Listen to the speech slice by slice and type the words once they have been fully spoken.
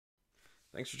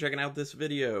Thanks for checking out this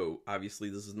video. Obviously,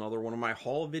 this is another one of my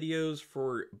haul videos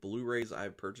for Blu-rays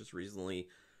I've purchased recently.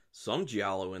 Some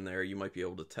giallo in there, you might be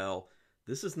able to tell.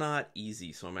 This is not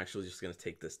easy, so I'm actually just going to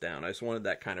take this down. I just wanted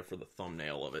that kind of for the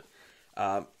thumbnail of it.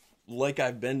 Like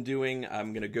I've been doing,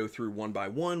 I'm going to go through one by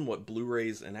one what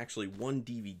Blu-rays and actually one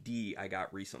DVD I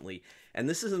got recently. And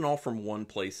this isn't all from one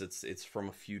place, it's from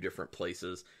a few different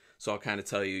places. So I'll kind of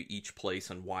tell you each place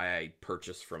and why I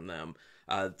purchased from them.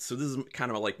 So this is kind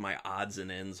of like my odds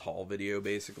and ends haul video,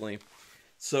 basically.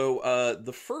 So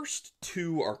the first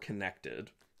two are connected.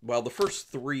 Well, the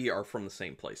first three are from the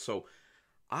same place. So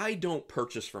I don't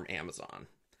purchase from Amazon.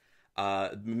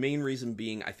 The main reason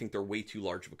being I think they're way too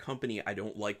large of a company. I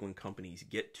don't like when companies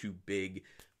get too big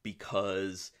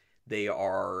because they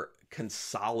are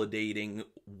consolidating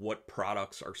what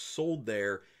products are sold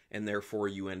there, and therefore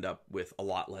you end up with a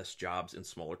lot less jobs in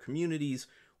smaller communities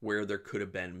where there could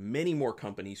have been many more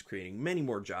companies creating many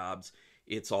more jobs.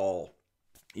 It's all,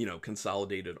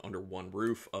 consolidated under one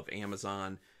roof of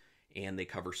Amazon, and they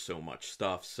cover so much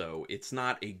stuff. So it's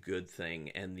not a good thing,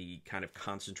 and the kind of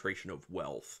concentration of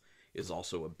wealth is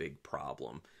also a big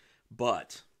problem.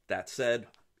 But that said,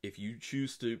 if you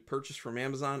choose to purchase from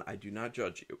Amazon, I do not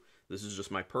judge you. This is just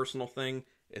my personal thing.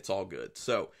 It's all good.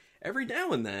 So every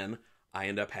now and then, I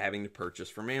end up having to purchase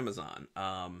from Amazon.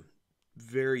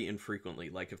 Very infrequently.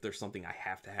 Like if there's something I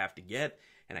have to get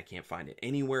and I can't find it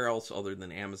anywhere else other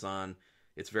than Amazon,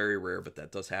 it's very rare, but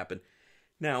that does happen.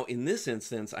 Now, in this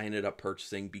instance, I ended up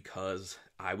purchasing because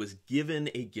I was given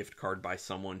a gift card by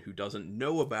someone who doesn't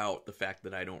know about the fact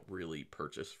that I don't really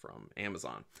purchase from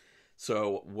Amazon.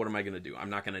 So what am I going to do? I'm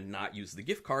not going to not use the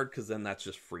gift card because then that's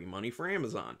just free money for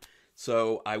Amazon.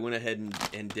 So I went ahead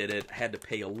and did it. I had to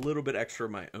pay a little bit extra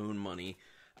of my own money.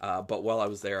 But while I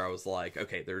was there, I was like,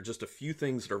 okay, there are just a few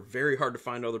things that are very hard to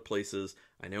find other places.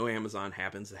 I know Amazon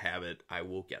happens to have it. I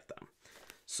will get them.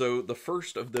 So the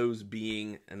first of those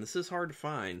being, and this is hard to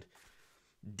find,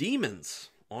 Demons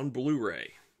on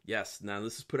Blu-ray. Yes, now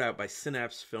this is put out by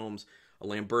Synapse Films, a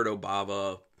Lamberto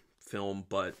Bava film,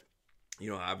 but,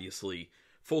 obviously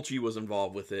Fulci was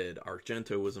involved with it,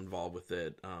 Argento was involved with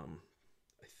it,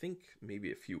 I think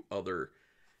maybe a few other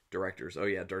directors. Oh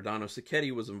yeah, Dardano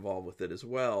Sacchetti was involved with it as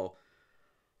well.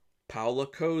 Paola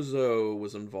Cozzo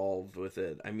was involved with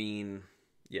it. I mean,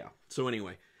 yeah. So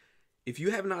anyway, if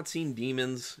you have not seen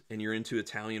Demons and you're into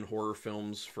Italian horror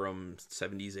films from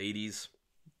 70s, 80s,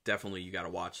 definitely you got to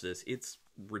watch this. It's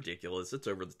ridiculous. It's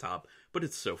over the top, but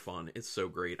it's so fun. It's so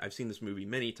great. I've seen this movie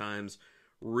many times.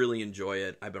 Really enjoy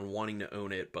it. I've been wanting to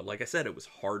own it, but like I said, it was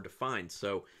hard to find.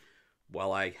 So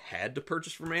while I had to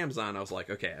purchase from Amazon, I was like,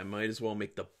 okay, I might as well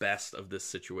make the best of this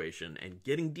situation. And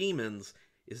getting Demons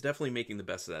is definitely making the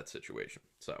best of that situation.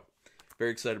 So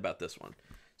very excited about this one.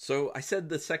 So I said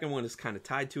the second one is kind of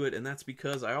tied to it, and that's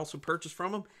because I also purchased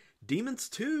from them Demons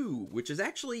 2, which is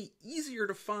actually easier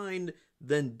to find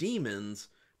than Demons,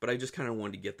 but I just kind of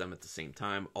wanted to get them at the same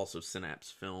time. Also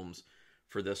Synapse Films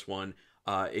for this one.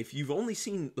 If you've only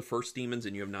seen the first Demons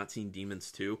and you have not seen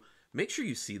Demons 2, make sure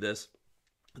you see this.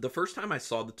 The first time I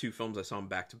saw the two films, I saw them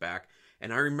back to back,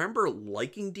 and I remember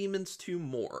liking Demons 2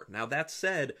 more. Now that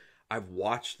said, I've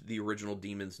watched the original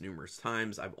Demons numerous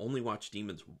times. I've only watched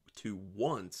Demons 2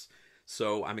 once,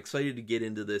 so I'm excited to get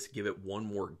into this, give it one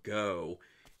more go,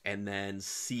 and then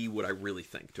see what I really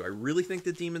think. Do I really think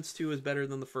that Demons 2 is better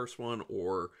than the first one,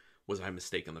 or was I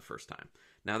mistaken the first time?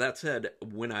 Now that said,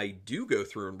 when I do go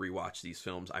through and rewatch these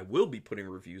films, I will be putting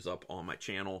reviews up on my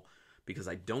channel, because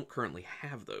I don't currently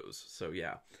have those. So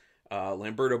yeah,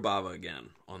 Lamberto Bava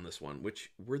again on this one.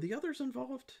 Which, were the others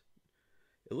involved?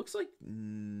 It looks like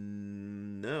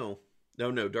no,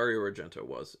 Dario Argento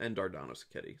was, and Dardano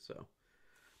Sacchetti. So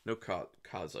no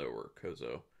Cozzo or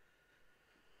Cozzo.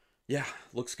 Yeah,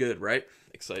 looks good, right?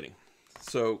 Exciting.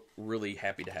 So really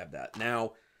happy to have that.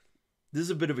 Now, this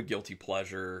is a bit of a guilty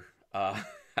pleasure. I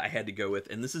had to go with,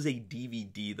 and this is a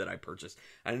DVD that I purchased.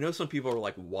 I know some people are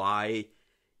like, why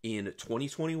in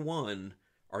 2021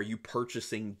 are you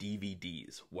purchasing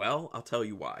DVDs? Well, I'll tell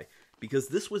you why. Because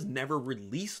this was never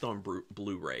released on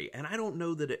Blu-ray, and I don't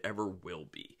know that it ever will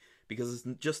be, because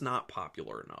it's just not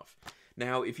popular enough.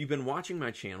 Now, if you've been watching my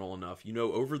channel enough, you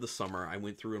know over the summer I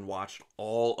went through and watched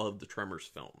all of the Tremors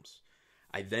films.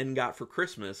 I then got for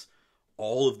Christmas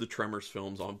all of the Tremors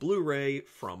films on Blu-ray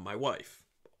from my wife.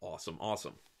 Awesome,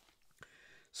 awesome.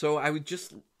 So I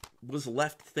was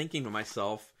left thinking to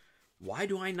myself, why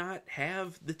do I not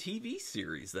have the TV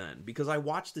series then? Because I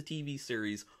watched the TV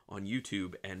series on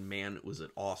YouTube, and man, was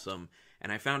it awesome.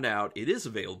 And I found out it is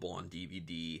available on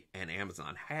DVD, and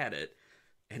Amazon had it,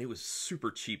 and it was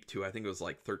super cheap too. I think it was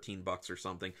like 13 bucks or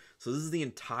something. So this is the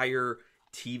entire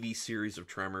TV series of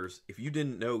Tremors. If you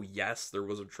didn't know, yes, there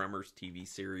was a Tremors TV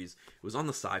series. It was on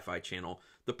the Sci-Fi Channel.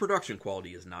 The production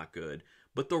quality is not good,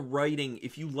 but the writing,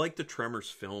 if you like the Tremors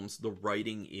films, the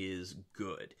writing is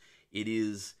good. It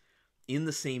is in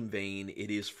the same vein. It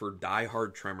is for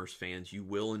diehard Tremors fans. You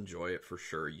will enjoy it for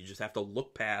sure. You just have to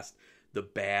look past the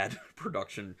bad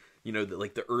production, you know,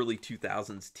 like the early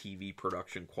 2000s TV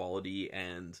production quality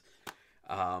and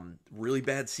really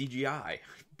bad CGI.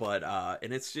 But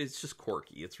and it's just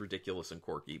quirky. It's ridiculous and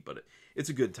quirky, but it's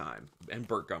a good time. And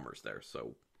Burt Gummer's there,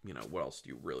 so you know, what else do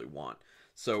you really want?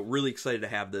 So really excited to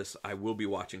have this. I will be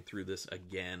watching through this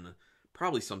again,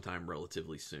 probably sometime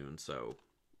relatively soon. So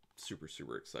super,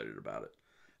 super excited about it.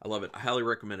 I love it. I highly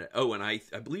recommend it. Oh, and I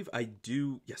believe I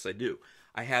do. Yes, I do.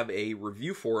 I have a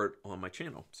review for it on my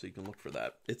channel, so you can look for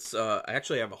that. It's I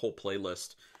actually have a whole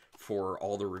playlist for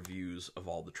all the reviews of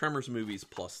all the Tremors movies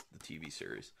plus the TV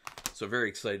series. So very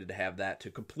excited to have that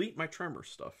to complete my Tremors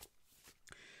stuff.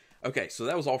 Okay, so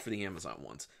that was all for the Amazon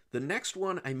ones. The next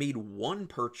one, I made one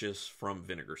purchase from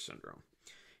Vinegar Syndrome.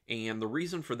 And the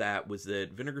reason for that was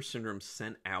that Vinegar Syndrome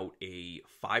sent out a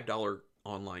 $5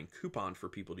 online coupon for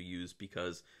people to use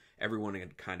because everyone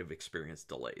had kind of experienced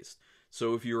delays.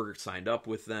 So if you were signed up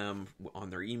with them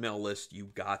on their email list, you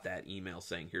got that email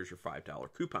saying, here's your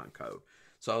 $5 coupon code.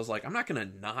 So I was like, I'm not going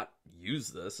to not use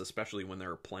this, especially when there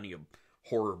are plenty of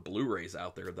horror Blu-rays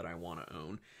out there that I want to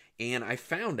own. And I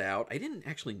found out, I didn't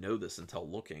actually know this until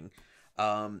looking,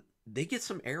 they get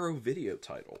some Arrow video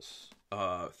titles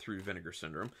through Vinegar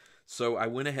Syndrome. So I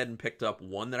went ahead and picked up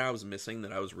one that I was missing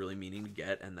that I was really meaning to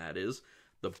get, and that is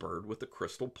The Bird with the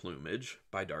Crystal Plumage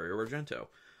by Dario Argento.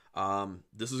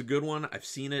 This is a good one. I've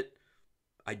seen it.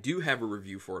 I do have a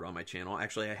review for it on my channel.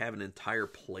 Actually, I have an entire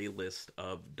playlist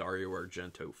of Dario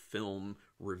Argento film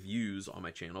reviews on my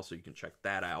channel, so you can check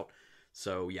that out.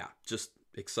 So yeah, just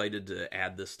excited to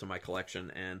add this to my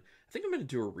collection, and I think I'm going to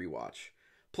do a rewatch.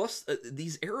 Plus,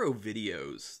 these Arrow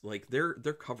videos, like their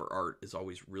cover art is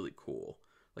always really cool.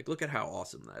 Like, look at how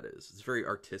awesome that is. It's very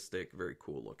artistic, very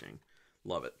cool looking.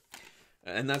 Love it.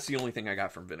 And that's the only thing I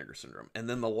got from Vinegar Syndrome. And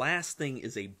then the last thing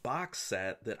is a box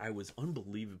set that I was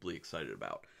unbelievably excited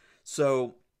about.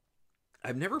 So,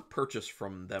 I've never purchased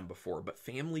from them before, but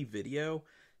Family Video,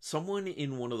 someone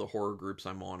in one of the horror groups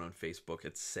I'm on Facebook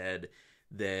had said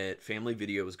that Family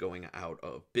Video is going out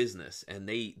of business. And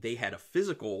they had a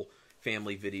physical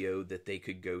Family Video that they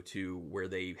could go to where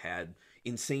they had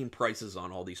insane prices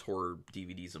on all these horror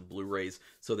DVDs and Blu-rays.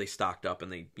 So they stocked up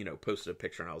and they, you know, posted a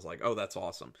picture, and I was like, oh, that's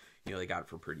awesome. You know, they got it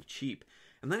for pretty cheap.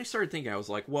 And then I started thinking, I was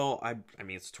like, well, I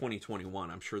mean, it's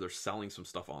 2021. I'm sure they're selling some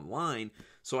stuff online.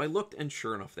 So I looked, and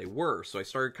sure enough, they were. So I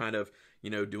started kind of, you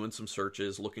know, doing some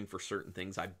searches, looking for certain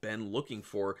things I've been looking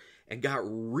for, and got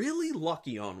really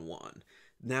lucky on one.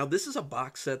 Now, this is a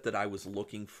box set that I was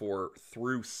looking for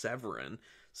through Severin.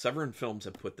 Severin Films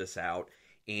had put this out,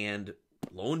 and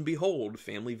lo and behold,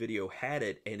 Family Video had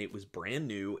it, and it was brand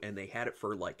new, and they had it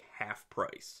for like half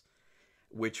price,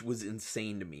 which was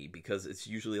insane to me because it's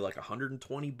usually like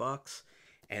 $120,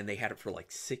 and they had it for like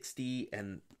 $60,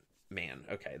 and man,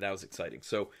 okay, that was exciting.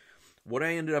 So what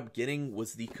I ended up getting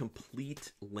was the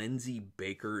complete Lindsay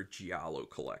Baker Giallo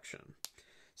collection.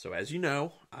 So as you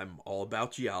know, I'm all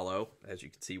about Giallo, as you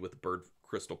can see with the Bird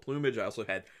Crystal Plumage. I also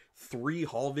had 3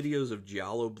 haul videos of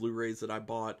Giallo Blu-rays that I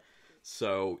bought.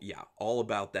 So yeah, all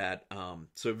about that.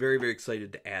 So very, very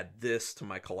excited to add this to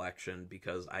my collection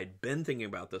because I'd been thinking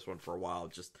about this one for a while,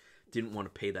 just didn't want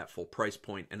to pay that full price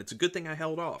point. And it's a good thing I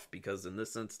held off because in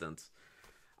this instance,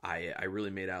 I really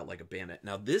made out like a bandit.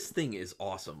 Now this thing is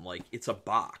awesome. Like, it's a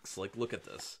box. Like, look at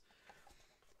this.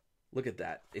 Look at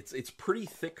that. It's pretty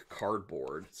thick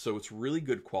cardboard, so it's really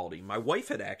good quality. My wife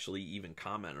had actually even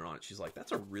commented on it. She's like,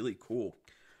 that's a really cool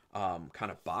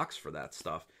kind of box for that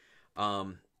stuff.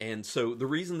 And so the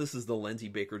reason this is the Lindsay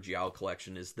Baker Giallo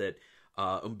collection is that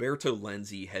Umberto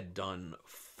Lenzi had done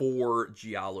 4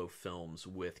 Giallo films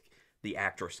with the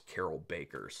actress Carol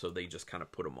Baker, so they just kind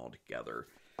of put them all together.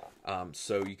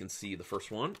 So you can see the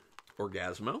first one,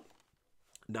 Orgasmo.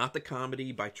 Not the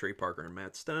comedy by Trey Parker and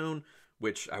Matt Stone,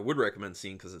 which I would recommend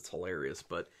seeing because it's hilarious.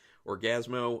 But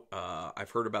Orgasmo,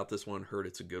 I've heard about this one, heard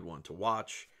it's a good one to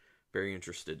watch. Very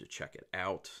interested to check it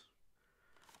out.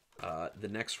 The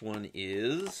next one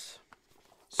is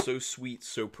So Sweet,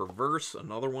 So Perverse,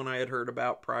 another one I had heard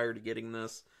about prior to getting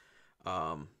this.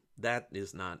 That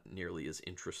is not nearly as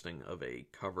interesting of a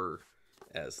cover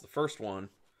as the first one.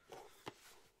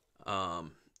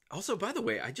 Also, by the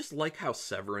way, I just like how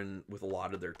Severin, with a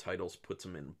lot of their titles, puts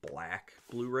them in black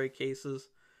Blu-ray cases.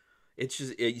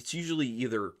 It's usually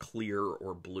either clear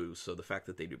or blue, so the fact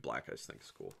that they do black I just think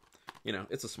is cool. You know,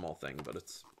 it's a small thing, but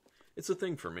it's a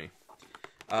thing for me.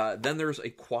 Then there's A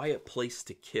Quiet Place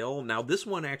to Kill. Now, this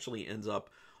one actually ends up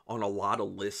on a lot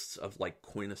of lists of like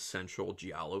quintessential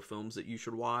giallo films that you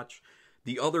should watch.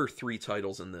 The other 3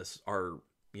 titles in this are,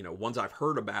 you know, ones I've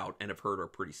heard about and have heard are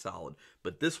pretty solid.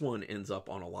 But this one ends up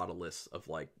on a lot of lists of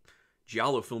like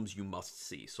giallo films you must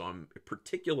see. So I'm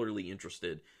particularly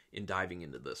interested in diving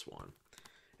into this one.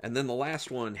 And then the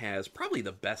last one has probably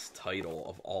the best title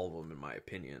of all of them, in my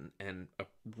opinion, and a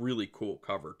really cool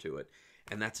cover to it.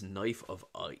 And that's Knife of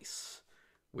Ice,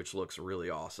 which looks really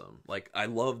awesome. Like, I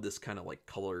love this kind of like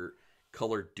color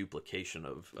duplication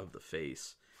of the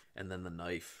face. And then the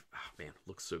knife, oh man,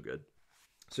 looks so good.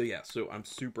 So yeah, so I'm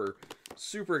super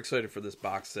excited for this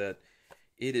box set.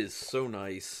 It is so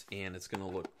nice, and it's going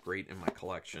to look great in my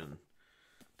collection.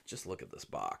 Just look at this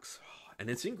box. And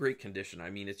it's in great condition. I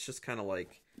mean, it's just kind of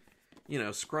like, you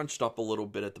know, scrunched up a little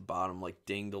bit at the bottom, like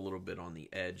dinged a little bit on the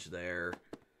edge there.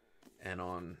 And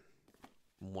on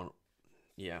one,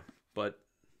 yeah. But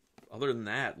other than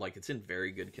that, like, it's in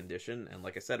very good condition. And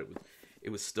like I said, it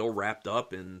was still wrapped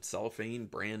up in cellophane,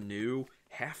 brand new,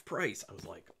 half price. I was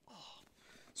like, oh.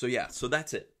 So yeah, so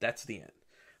that's it. That's the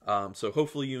end. So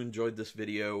hopefully you enjoyed this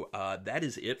video. That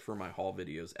is it for my haul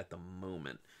videos at the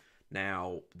moment.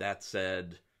 Now, that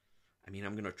said, I mean,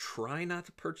 I'm going to try not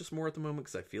to purchase more at the moment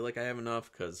because I feel like I have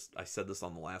enough, because I said this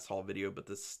on the last haul video, but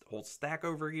this whole stack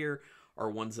over here are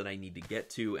ones that I need to get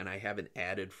to, and I haven't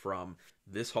added from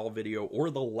this haul video or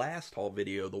the last haul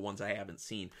video, the ones I haven't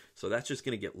seen. So that's just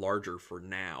going to get larger for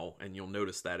now, and you'll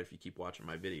notice that if you keep watching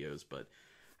my videos, but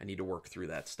I need to work through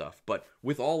that stuff. But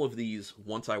with all of these,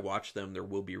 once I watch them, there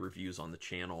will be reviews on the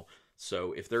channel.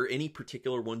 So if there are any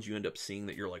particular ones you end up seeing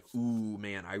that you're like, ooh,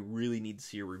 man, I really need to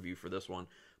see a review for this one,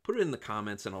 put it in the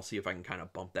comments, and I'll see if I can kind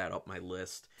of bump that up my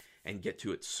list and get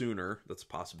to it sooner. That's a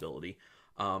possibility.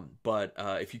 But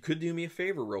if you could do me a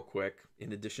favor real quick,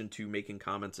 in addition to making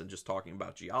comments and just talking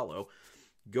about giallo,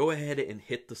 go ahead and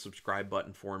hit the subscribe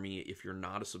button for me if you're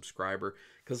not a subscriber,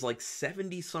 because like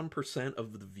 70%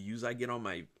 of the views I get on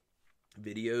my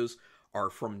videos are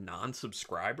from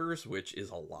non-subscribers, which is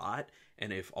a lot.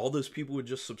 And if all those people would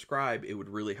just subscribe, it would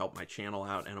really help my channel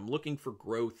out. And I'm looking for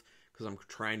growth because I'm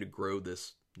trying to grow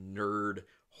this nerd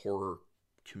horror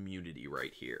community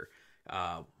right here.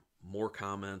 More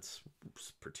comments,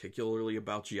 particularly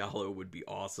about giallo, would be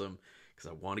awesome because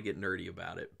I want to get nerdy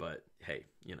about it. But hey,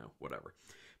 you know, whatever.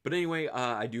 But anyway,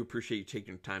 I do appreciate you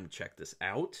taking the time to check this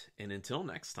out. And until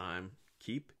next time,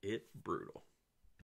 keep it brutal.